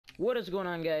What is going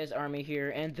on, guys? Army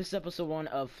here, and this is episode 1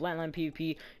 of Flatland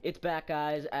PvP. It's back,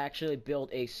 guys. I actually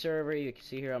built a server. You can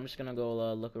see here. I'm just gonna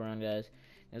go look around, guys.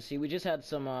 And see, we just had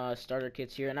some starter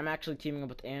kits here, and I'm actually teaming up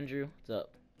with Andrew. What's up?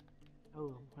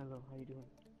 Oh, hello. How you doing?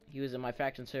 He was in my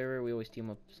faction server. We always team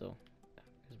up, so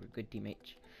because we're good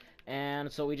teammates.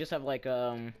 And so we just have like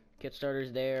kit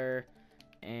starters there,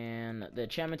 and the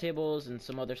enchantment tables, and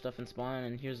some other stuff in spawn.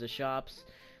 And here's the shops.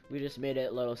 We just made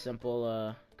it a little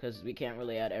simple because we can't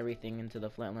really add everything into the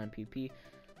Flatland PP.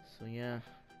 So yeah,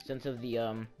 since of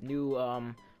the new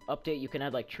update, you can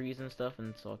add like trees and stuff, and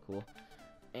it's all cool.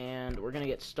 And we're gonna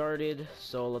get started.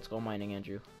 So let's go mining,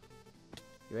 Andrew.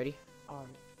 You ready?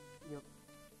 Yep.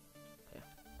 Okay.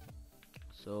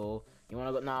 So you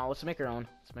wanna go? Nah, let's make our own.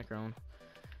 Let's make our own.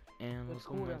 And let's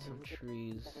go mine some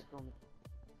trees.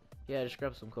 Yeah, just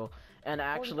grab some coal. And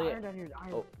actually,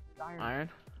 iron.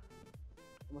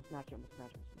 Almost snatch it.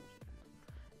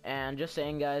 And just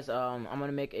saying, guys, I'm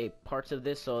gonna make a parts of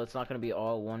this, so it's not gonna be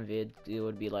all one vid. It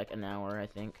would be like an hour, I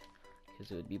think,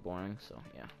 because it would be boring. So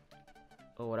yeah.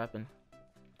 Oh, what happened?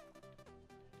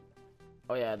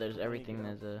 Oh yeah, there's everything.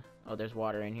 There's oh, there's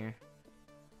water in here.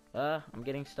 I'm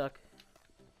getting stuck.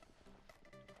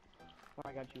 Oh,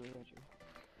 I got you.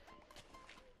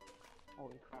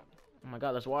 Holy crap! Oh my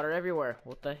God, there's water everywhere.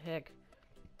 What the heck?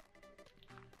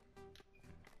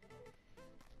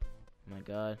 Oh my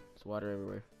God, there's water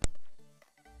everywhere.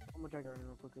 I'm gonna check it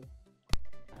real quickly.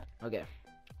 Okay,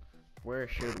 where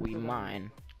should we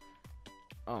mine?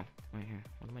 Oh, right here.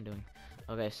 What am I doing?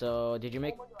 Okay, so did you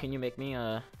make? Can you make me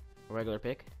a regular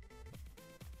pick?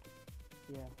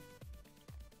 Yeah.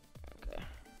 Okay.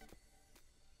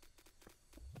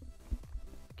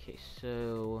 Okay,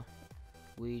 so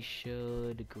we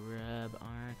should grab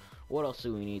iron. What else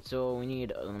do we need? So we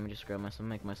need. Let me just grab myself,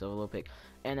 make myself a little pick,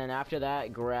 and then after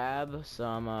that, grab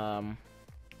some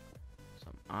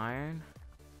iron.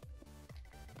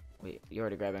 Wait, you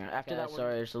already grabbing it. After that,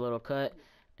 sorry, there's a little cut,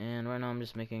 and right now I'm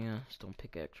just making a stone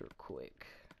pickaxe real quick.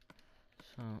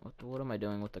 So what am I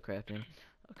doing with the crafting?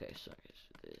 Okay, so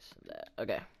this and that.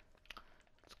 Okay,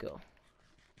 let's go.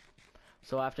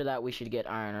 So after that, we should get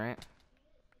iron, right?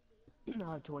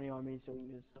 I have 20 on me, so we can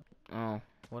do stuff. Oh,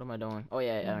 what am I doing? Oh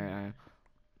yeah, iron.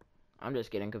 I'm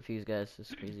just getting confused, guys. This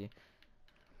is crazy.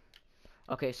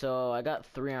 Okay, so I got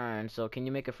 3 iron. So can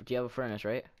you make a? Do you have a furnace,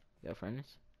 right? You have a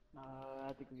furnace?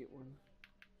 I think we get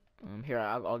one. Here,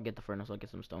 I'll get the furnace. I'll get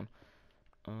some stone.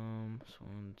 So 1,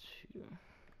 2.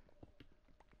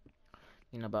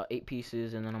 You know, about 8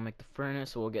 pieces, and then I'll make the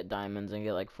furnace. So we'll get diamonds and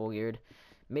get like full geared.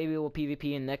 Maybe we'll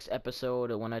PvP in next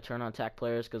episode when I turn on attack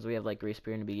players, because we have like grace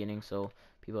period in the beginning, so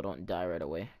people don't die right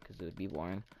away, because it would be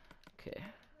boring.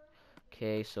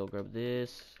 Okay, so grab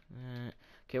this.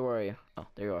 Okay, where are you? Oh,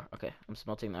 there you are. Okay, I'm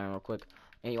smelting the iron real quick.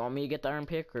 And you want me to get the iron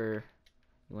pick, or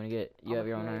you want to get? You have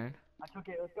your own iron. I took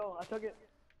it. Let's go. I took it.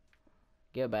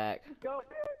 Get back. Let's go.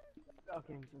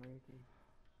 Okay, I'm sorry.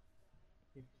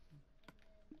 Okay.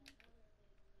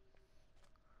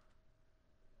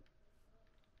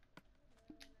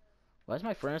 Why is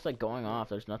my furnace like going off?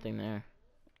 There's nothing there.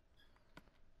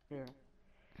 Here.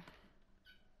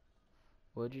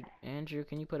 Would you, Andrew?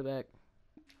 Can you put it back?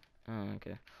 Oh,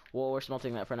 okay. Well, we're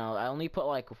smelting that for now. I only put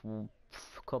like a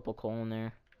couple coal in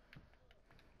there.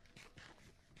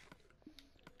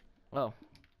 Oh.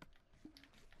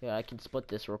 Yeah, I can split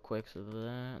this real quick. So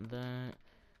that,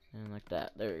 and like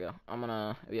that. There we go.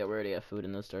 Yeah, we already have food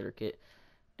in the starter kit.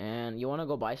 And you want to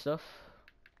go buy stuff?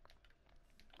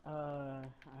 I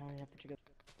have to check it.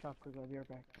 Shop quick. I'll be right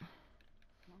back.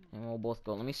 And we'll both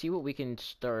go. Let me see what we can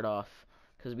start off.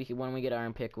 Because when we get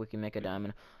iron pick, we can make a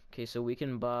diamond. Okay, so we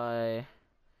can buy...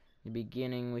 In the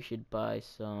beginning, we should buy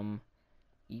some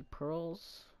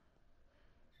E-pearls.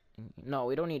 No,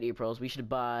 we don't need E-pearls. We should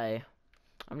buy...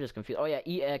 I'm just confused. Oh, yeah,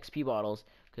 EXP bottles.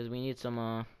 Because we need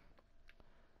some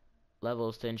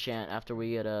levels to enchant after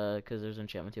we get... Because there's an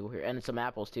enchantment table here. And some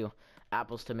apples, too.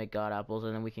 Apples to make god apples.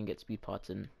 And then we can get speed pots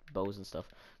and bows and stuff.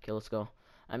 Okay, let's go.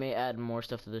 I may add more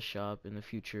stuff to the shop in the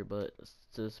future, but it's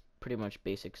just pretty much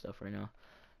basic stuff right now.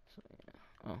 So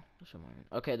yeah. Oh, there's some iron.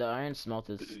 Okay, the iron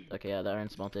smelted. Okay, yeah, the iron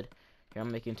smelted. Here, I'm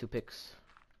making 2 picks.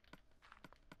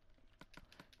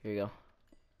 Here you go.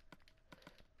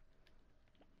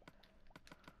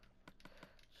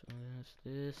 So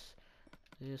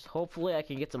this. Hopefully, I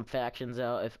can get some factions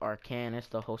out if Arcanus,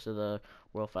 the host of the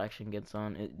World Faction, gets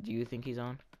on. Do you think he's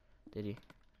on? Did he?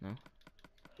 No.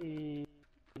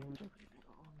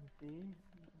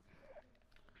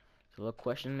 So a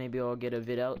question, maybe I'll get a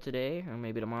vid out today, or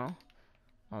maybe tomorrow.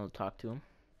 I'll talk to him.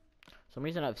 For some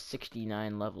reason I have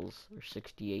 69 levels, or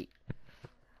 68.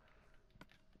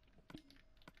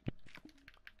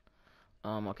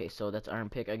 Okay, so that's iron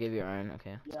pick. I give you iron.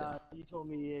 Okay, let's go. Yeah, you told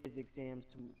me his exams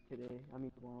today. I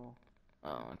mean tomorrow.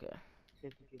 Oh, okay.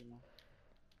 It's okay tomorrow.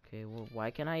 Okay, well,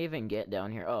 why can I even get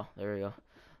down here? Oh, there we go.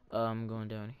 I'm going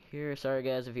down here. Sorry,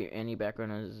 guys, if you hear any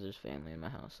background noises, there's family in my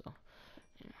house, so.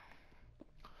 Yeah.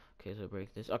 Okay, so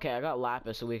break this. Okay, I got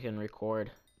lapis so we can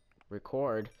record.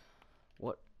 Record?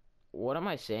 What? What am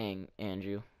I saying,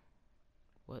 Andrew?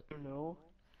 What? I don't know.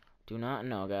 Do not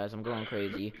know, guys. I'm going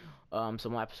crazy.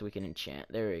 Some lapis so we can enchant.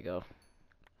 There we go.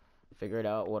 Figured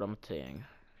out what I'm saying.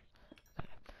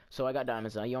 So I got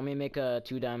diamonds now. You want me to make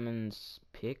 2 diamonds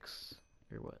picks?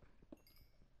 Or what?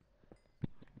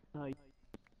 Uh,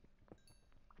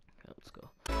 Okay, let's go.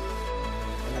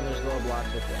 And then there's gold blocks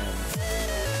at the end.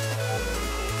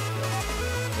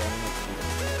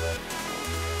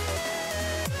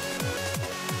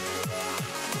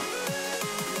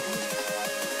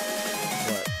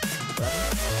 What?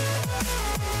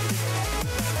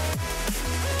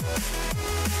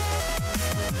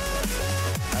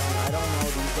 I don't know.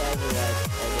 These guys are like,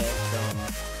 I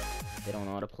guess, they don't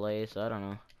know how to play, so I don't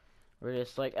know. We're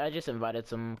just like, I just invited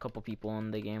some couple people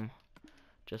in the game,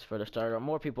 just for the starter.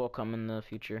 More people will come in the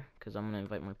future, cause I'm gonna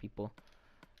invite more people.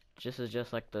 This is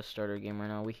just like the starter game right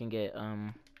now. We can get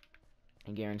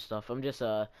gear and stuff. I'm just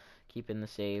keeping the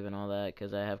save and all that,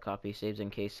 cause I have copy saves in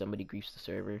case somebody griefs the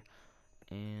server.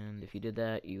 And if you did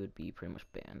that, you would be pretty much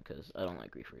banned, cause I don't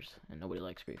like griefers, and nobody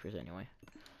likes griefers anyway.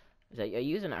 Is that, are you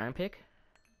using an iron pick?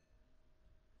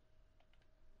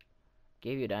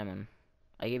 Gave you a diamond.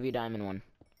 I gave you a diamond one.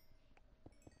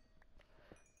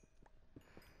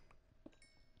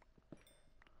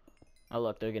 Oh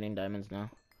look, they're getting diamonds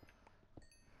now.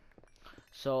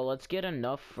 So let's get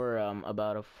enough for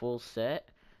about a full set.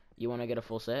 You want to get a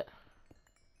full set?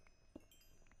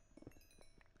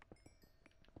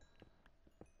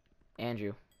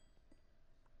 Andrew.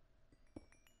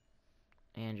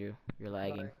 Andrew, you're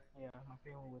lagging. yeah, my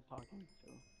family was talking,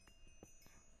 so.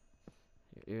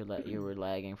 You were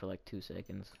lagging for like 2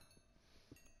 seconds.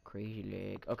 Crazy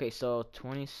lag. Okay, so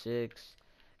 26,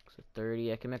 so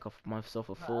 30. I can make myself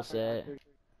a full set.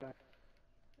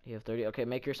 You have 30. Okay,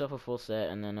 make yourself a full set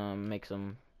and then make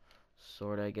some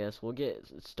sword, I guess. We'll get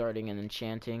starting and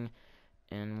enchanting,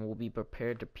 and we'll be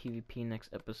prepared to PvP next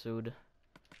episode.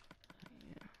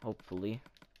 Yeah, hopefully.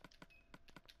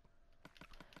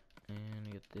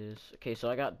 And get this. Okay, so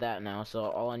I got that now. So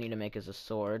all I need to make is a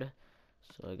sword.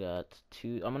 So I got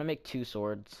 2. I'm gonna make 2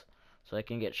 swords, so I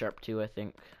can get sharp 2. I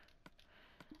think.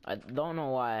 I don't know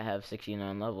why I have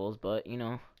 69 levels, but you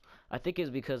know, I think it's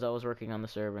because I was working on the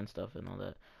server and stuff and all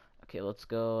that. Okay, let's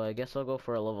go. I guess I'll go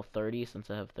for a level 30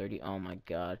 since I have 30. Oh my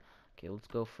god. Okay, let's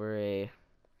go for a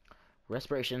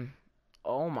respiration.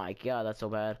 Oh my god, that's so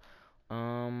bad.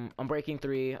 I'm breaking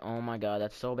 3. Oh my god,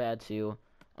 that's so bad too.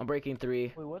 I'm breaking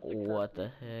 3. Wait, what's the What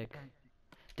the currency? heck?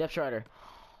 Depth Strider.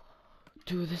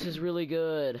 Dude, this is really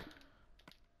good.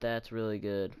 That's really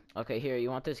good. Okay, here, you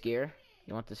want this gear?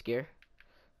 You want this gear?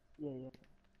 Yeah, yeah.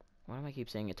 Why do I keep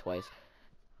saying it twice?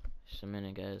 Just a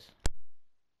minute, guys.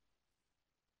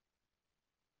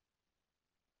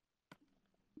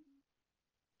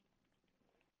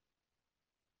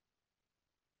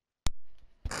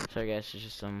 Sorry, guys, it's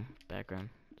just some background.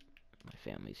 My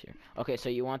family's here. Okay, so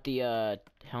you want the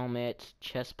helmet,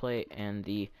 chest plate, and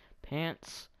the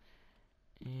pants.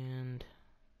 And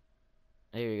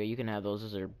there you go. You can have those.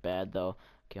 Those are bad, though.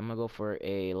 Okay, I'm gonna go for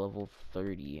a level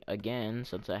 30 again,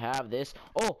 since I have this.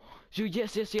 Oh, dude,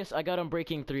 yes, yes, yes. I got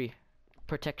Unbreaking 3.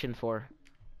 Protection 4.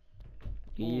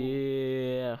 Ooh.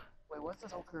 Yeah. Wait, what's the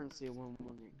whole currency? I'm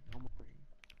wondering. I'm wondering.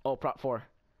 Oh, prop 4.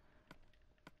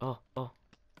 Oh, oh.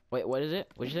 Wait, what is it?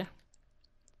 What'd you say?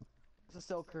 What's the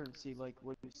sell currency? Like,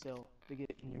 what do you sell to get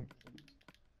in here?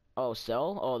 Oh,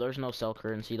 sell? Oh, there's no sell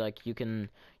currency. Like, you can't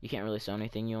really sell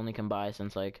anything. You only can buy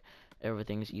since, like,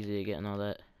 everything's easy to get and all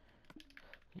that.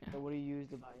 Yeah. So what do you use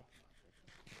to buy?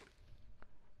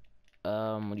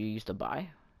 What do you use to buy?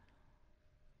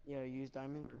 Yeah, you use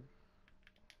diamond or?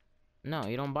 No,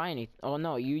 you don't buy any. Oh,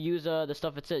 no, you use, the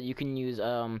stuff it said. You can use,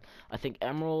 I think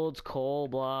emeralds, coal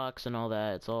blocks, and all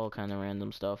that. It's all kind of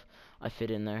random stuff. I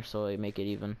fit in there, so I make it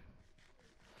even.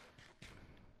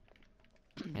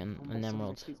 And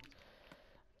emeralds.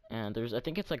 And there's, I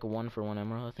think it's like 1 for 1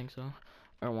 emerald, I think so.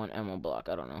 Or 1 emerald block,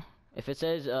 I don't know. If it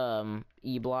says,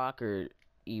 E block or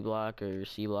C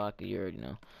block, you already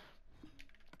know.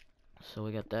 So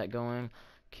we got that going.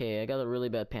 Okay, I got a really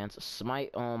bad pants.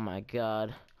 Smite, oh my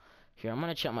god. Here, I'm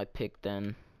gonna check my pick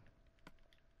then.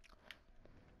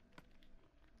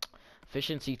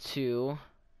 Efficiency 2.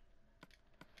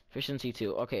 Efficiency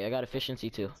 2. Okay, I got efficiency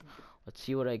 2. Let's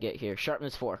see what I get here.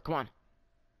 Sharpness 4. Come on.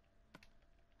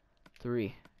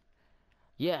 3.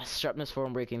 Yes, sharpness 4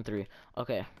 and breaking 3.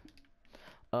 Okay.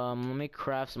 Let me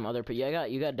craft some other. Yeah,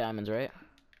 you got diamonds, right?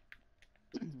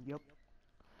 Yep.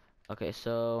 Okay,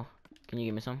 so can you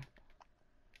give me some?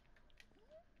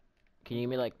 Can you give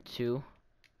me like 2?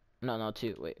 No,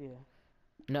 2. Wait. Yeah.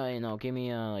 No. Give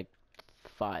me like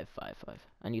 5.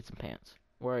 I need some pants.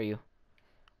 Where are you?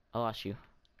 I lost you.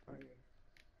 Right here.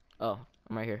 Oh,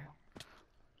 I'm right here.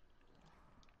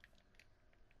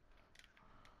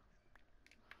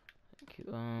 Thank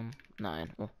you.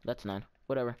 9. Oh, that's 9.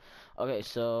 Whatever. Okay,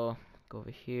 so go over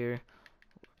here.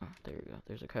 Oh, there you go.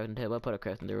 There's a crafting table. I put a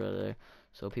crafting table over there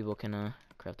so people can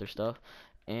craft their stuff.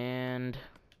 And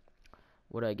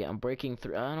what do I get? I'm breaking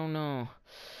through. I don't know.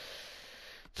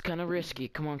 It's kind of risky.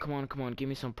 Come on. Give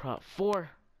me some prop. 4.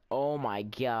 Oh my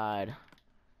god.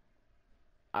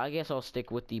 I guess I'll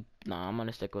stick with the. Nah, I'm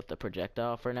gonna stick with the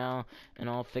projectile for now, and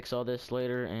I'll fix all this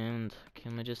later. And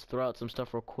can I just throw out some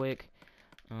stuff real quick?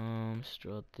 Just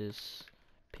throw out this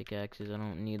pickaxes. I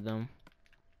don't need them.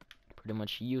 Pretty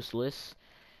much useless.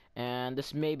 And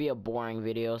this may be a boring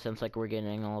video since like we're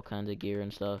getting all kinds of gear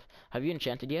and stuff. Have you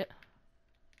enchanted yet?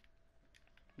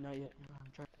 Not yet.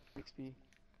 I'm trying to XP.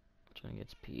 Trying to get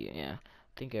XP. Yeah,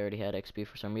 I think I already had XP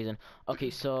for some reason. Okay,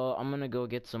 so I'm gonna go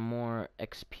get some more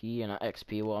XP and not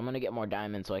XP. Well, I'm gonna get more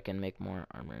diamonds so I can make more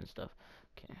armor and stuff.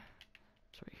 Okay,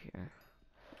 it's right here.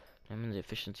 Diamonds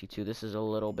efficiency 2. This is a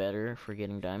little better for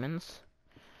getting diamonds.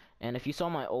 And if you saw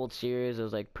my old series, it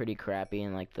was like pretty crappy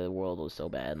and like the world was so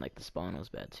bad and like the spawn was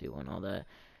bad too and all that.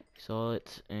 You saw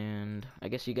it and I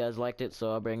guess you guys liked it,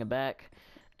 so I'll bring it back.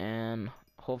 And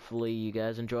hopefully you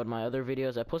guys enjoyed my other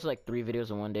videos. I posted like 3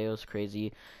 videos in one day. It was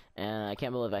crazy. And I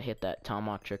can't believe I hit that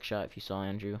tomahawk trick shot if you saw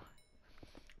Andrew.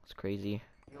 It's crazy.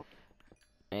 Yep.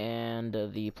 And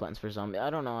the Plants for Zombie. I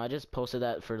don't know. I just posted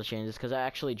that for the changes because I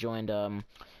actually joined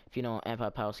if you know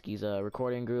Ampapowski's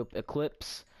recording group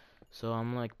Eclipse. So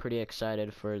I'm like pretty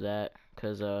excited for that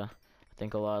because I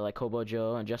think a lot of like Hobo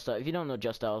Joe and Just if you don't know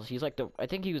Just Owls, he's like I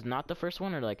think he was not the first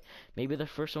one or like maybe the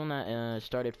first one that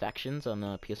started factions on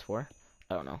the PS4.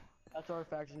 I don't know. That's our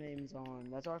faction names on.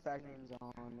 That's our faction names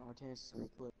on our tennis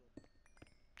clip.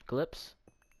 Eclipse.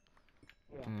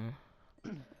 Yeah.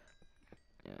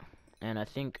 Yeah. And I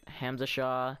think Hamza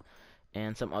Shah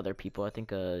and some other people. I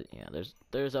think yeah,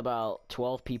 there's about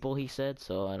 12 people he said,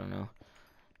 so I don't know.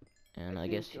 And I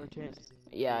guess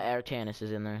yeah, Artanis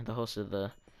is in there, the host of the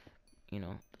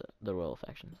the royal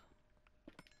factions.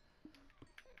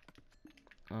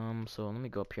 So let me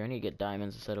go up here. I need to get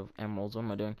diamonds instead of emeralds. What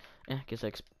am I doing? Guess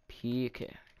XP.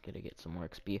 Okay, gotta get some more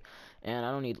XP. And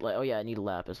I don't need like. Oh yeah, I need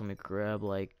lapis. Let me grab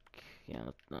like. Yeah,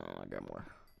 no, I'll grab more.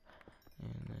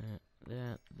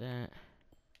 And that.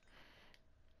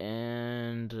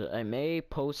 And I may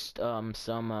post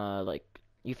some like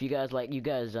if you guys like I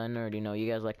already know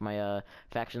you guys like my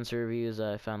faction reviews.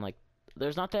 I found like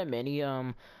there's not that many.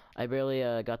 I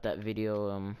barely got that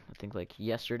video I think like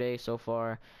yesterday so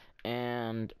far.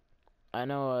 And I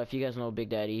know if you guys know Big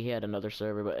Daddy, he had another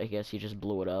server, but I guess he just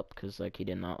blew it up because like he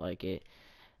did not like it.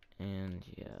 And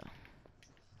yeah.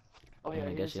 Oh And yeah,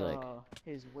 I guess he like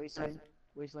his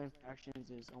wasteland factions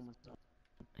is almost done.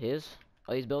 his.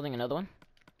 Oh, he's building another one.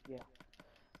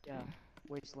 Yeah,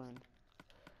 wasteland.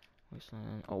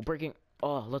 Wasteland. Oh, breaking.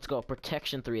 Oh, let's go.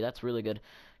 Protection 3. That's really good.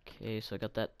 Okay, so I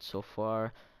got that so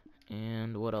far.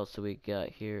 And what else do we got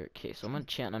here? Okay, so I'm gonna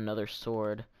enchant another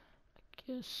sword.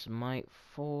 I guess might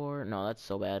 4. No, that's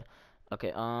so bad.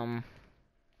 Okay, what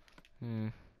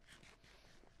can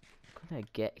I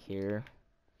get here?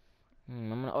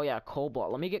 Oh yeah, coal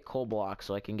block. Let me get coal block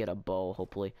so I can get a bow,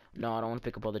 hopefully. No, I don't want to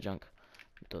pick up all the junk.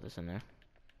 Throw this in there.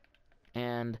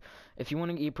 And if you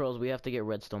want to eat pearls, we have to get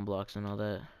redstone blocks and all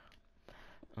that.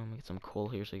 Get some coal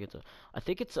here so I get to. I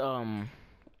think it's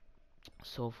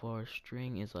so far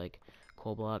string is like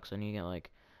coal blocks. I need to get like.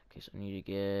 Okay, so I need to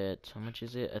get how much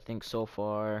is it? I think so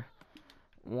far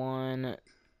 1,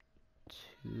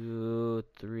 2,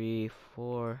 3,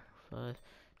 4, 5,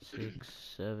 6,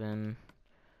 7.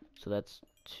 So that's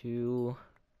 2.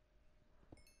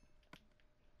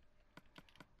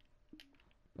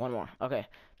 1 more. Okay,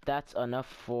 that's enough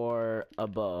for a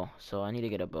bow. So I need to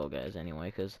get a bow, guys. Anyway,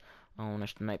 because I want to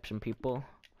snipe some people.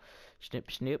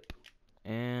 Snip.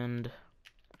 And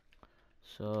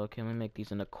so okay, let me make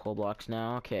these into coal blocks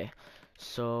now. Okay,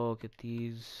 so get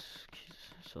these.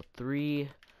 So 3.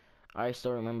 I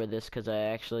still remember this because I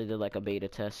actually did like a beta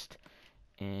test,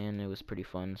 and it was pretty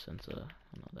fun since I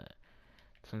know that.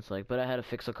 Since like, but I had to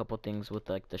fix a couple things with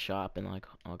like the shop and like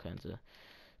all kinds of,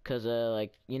 cause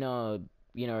like you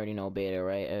already know beta,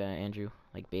 right, Andrew?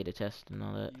 Like beta test and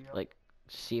all that. Yep. Like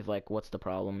see if like what's the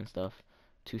problem and stuff.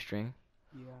 2 string.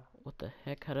 Yeah. What the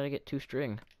heck? How did I get 2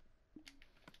 string?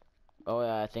 Oh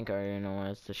yeah, I think I already know why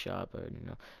it's the shop. I already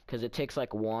know. Cause it takes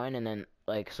like one, and then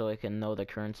like so it can know the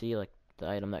currency, like the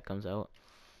item that comes out.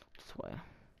 That's why.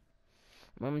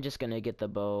 I'm just gonna get the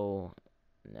bow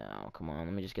now. Come on,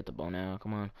 let me just get the bow now.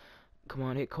 Come on, come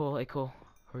on, hit Cole, hit Cole.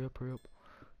 Hurry up, hurry up.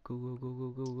 Go, go, go, go,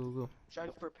 go, go, go. Try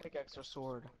for pickaxe or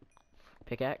sword.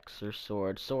 Pickaxe or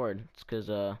sword? Sword. It's cause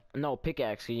no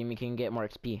pickaxe. You can get more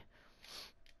XP.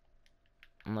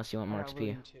 Unless you want I more got XP.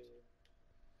 looting too.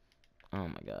 Oh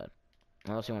my god.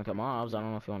 Unless you want to kill mobs. I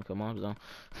don't know if you want to kill mobs though.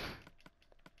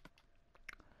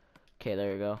 Okay,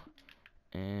 there you go.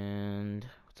 And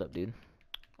what's up, dude?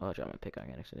 Oh, I dropped my pick on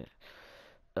accident.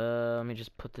 Let me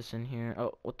just put this in here.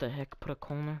 Oh, what the heck? Put a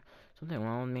corner? Something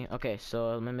wrong with me? Okay,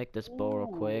 so let me make this bow real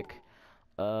Ooh. quick.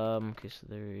 Okay, so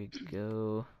there we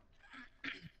go.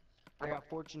 I got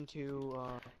fortune 2,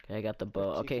 Okay, I got the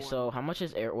bow. Okay, Ps4 so ammo. how much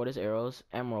is air? What is arrows?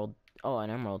 Emerald. Oh, an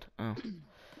emerald. Oh, so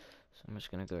I'm just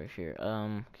gonna go right here. Okay,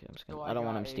 I'm just gonna. So I I don't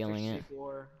want got him a stealing it. efficiency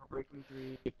 4, breaking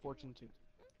 3, fortune 2.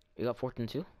 You got 14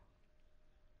 too?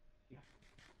 Yeah.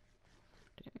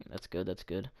 Dang, that's good. That's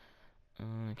good.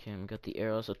 Okay, I got the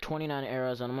arrows. So 29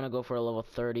 arrows, and I'm gonna go for a level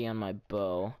 30 on my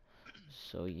bow.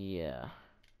 So yeah.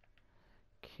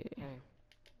 Okay. Hey,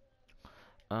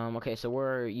 Okay, so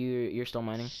where are you? You're still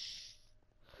mining?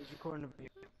 is recording a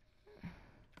video.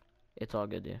 It's all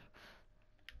good, dude.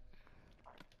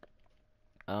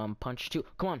 Punch two.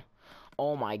 Come on.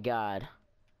 Oh my god.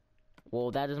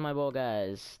 Well, that is my bow,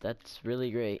 guys. That's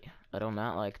really great. I do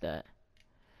not like that.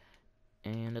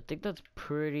 And I think that's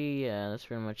pretty, yeah, that's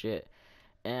pretty much it.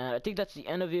 And I think that's the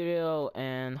end of the video,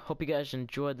 and hope you guys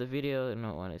enjoyed the video. I don't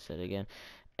know what I said again.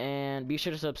 And be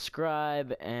sure to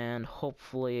subscribe, and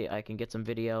hopefully I can get some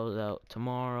videos out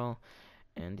tomorrow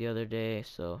and the other day.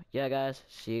 So, yeah, guys,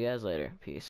 see you guys later. Peace.